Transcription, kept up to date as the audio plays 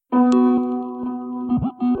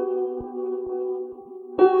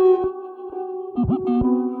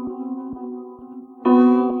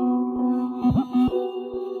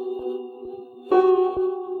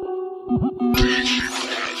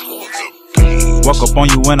Walk up on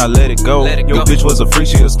you when I let it go. Yo bitch was a freak,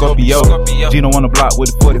 she a Scorpio. Gino on the block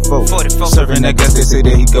with the 44. Serving that gas, they say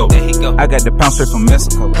there he go. I got the pound straight from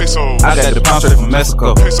Mexico. I got the pound straight from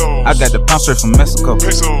Mexico. I got the pound straight from Mexico.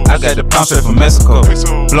 I got the pound straight from Mexico.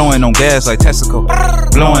 Blowing on gas like Texaco.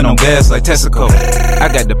 Blowing on gas like Texaco. I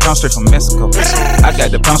got the pound straight from Mexico. I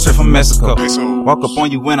got the pound straight from Mexico. Walk up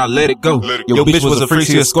on you when I let it go. Yo bitch was a freak,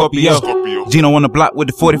 she a Scorpio. Gino on the block with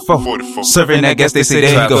the 44. Serving that gas, they say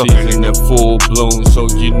there he go. In full bloom, so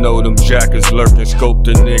you know them jackers lurking. Scope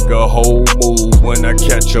the nigga whole move. When I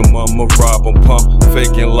catch him, I'ma rob him. Pump,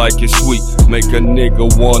 faking like it's sweet. Make a nigga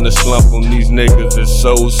wanna slump him. These niggas is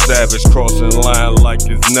so savage, crossing line like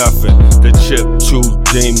it's nothing. The chip tooth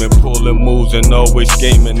demon, pulling moves and always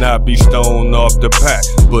scheming. I be stoned off the pack,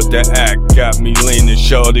 but the act got me leaning.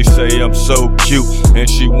 Shorty say I'm so cute, and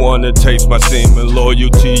she wanna taste my semen.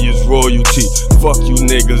 Loyalty is royalty. Fuck you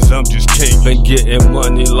niggas, I'm just king. Been getting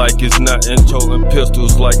money like it's nothing. Tolling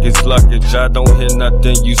pistols like it's luggage. I don't hear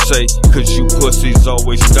nothing you say, cause you pussies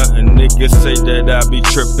always stuntin'. Niggas say that I be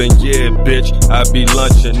trippin'. Yeah, bitch, I be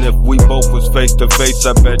lunchin'. If we both was face to face,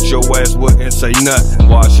 I bet your ass wouldn't say nothing.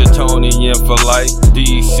 Washingtonian for life.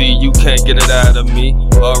 DC, you can't get it out of me.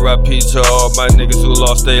 R.I.P. to all my niggas who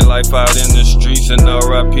lost their life out in the streets. And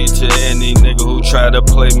R.I.P. to any nigga who try to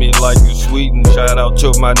play me like you sweet. And shout out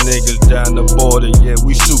to my niggas down the border. Yeah,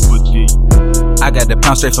 we super deep. I got the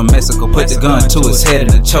pound straight from Mexico. Put the gun to his head in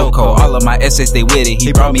the chokehold. All of my essays, they with it.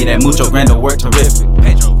 He brought me that mucho grande work terrific.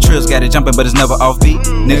 Trills got it jumping, but it's never offbeat.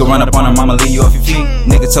 Nigga run up on her mama, leave you off your feet.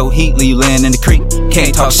 Nigga told heat, leave you laying in the creek.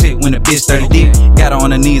 Can't talk shit when the bitch 30 deep. Got her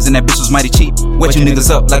on her knees and that bitch was mighty cheap. Wet you niggas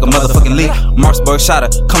up like a motherfucking leak. Marksburg shot her,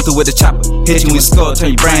 come through with the chopper. Hit you in the skull, turn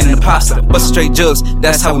your brain into pasta. Bust straight jugs,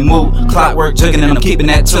 that's how we move. Clockwork jugging and I'm keeping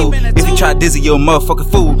that too. If you try dizzy, you're a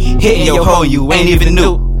motherfucking fool. Hitting your hole, you ain't even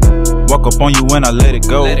new. Walk up on you when I let it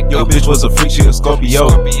go. Yo bitch was a freak, she a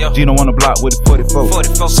Scorpio. Gino on the block with the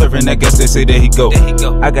 44. Serving that gas, they say there he go.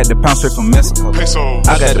 I got the pound straight from Mexico.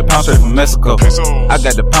 I got the pound straight from Mexico. I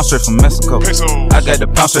got the pound straight from Mexico. I got the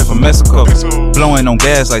pound straight from Mexico. Blowing on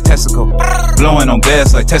gas like Texaco. Blowing on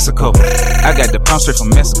gas like Texaco. I got the pound straight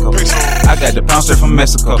from Mexico. I got the pound straight from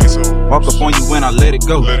Mexico. Walk up on you when I let it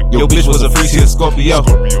go. Yo bitch was a freak, she a Scorpio.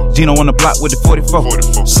 Gino on the block with the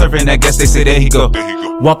 44. Serving that gas, they say there he go.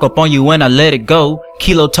 Walk up on you when I let it go.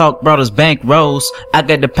 Kilo talk brought us bank rolls. I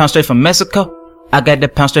got the pound straight from Mexico. I got the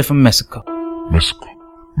pound straight from Mexico. Mexico,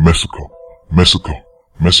 Mexico, Mexico,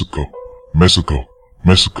 Mexico, Mexico,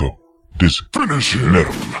 Mexico. Dizzy. Finish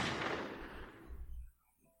him.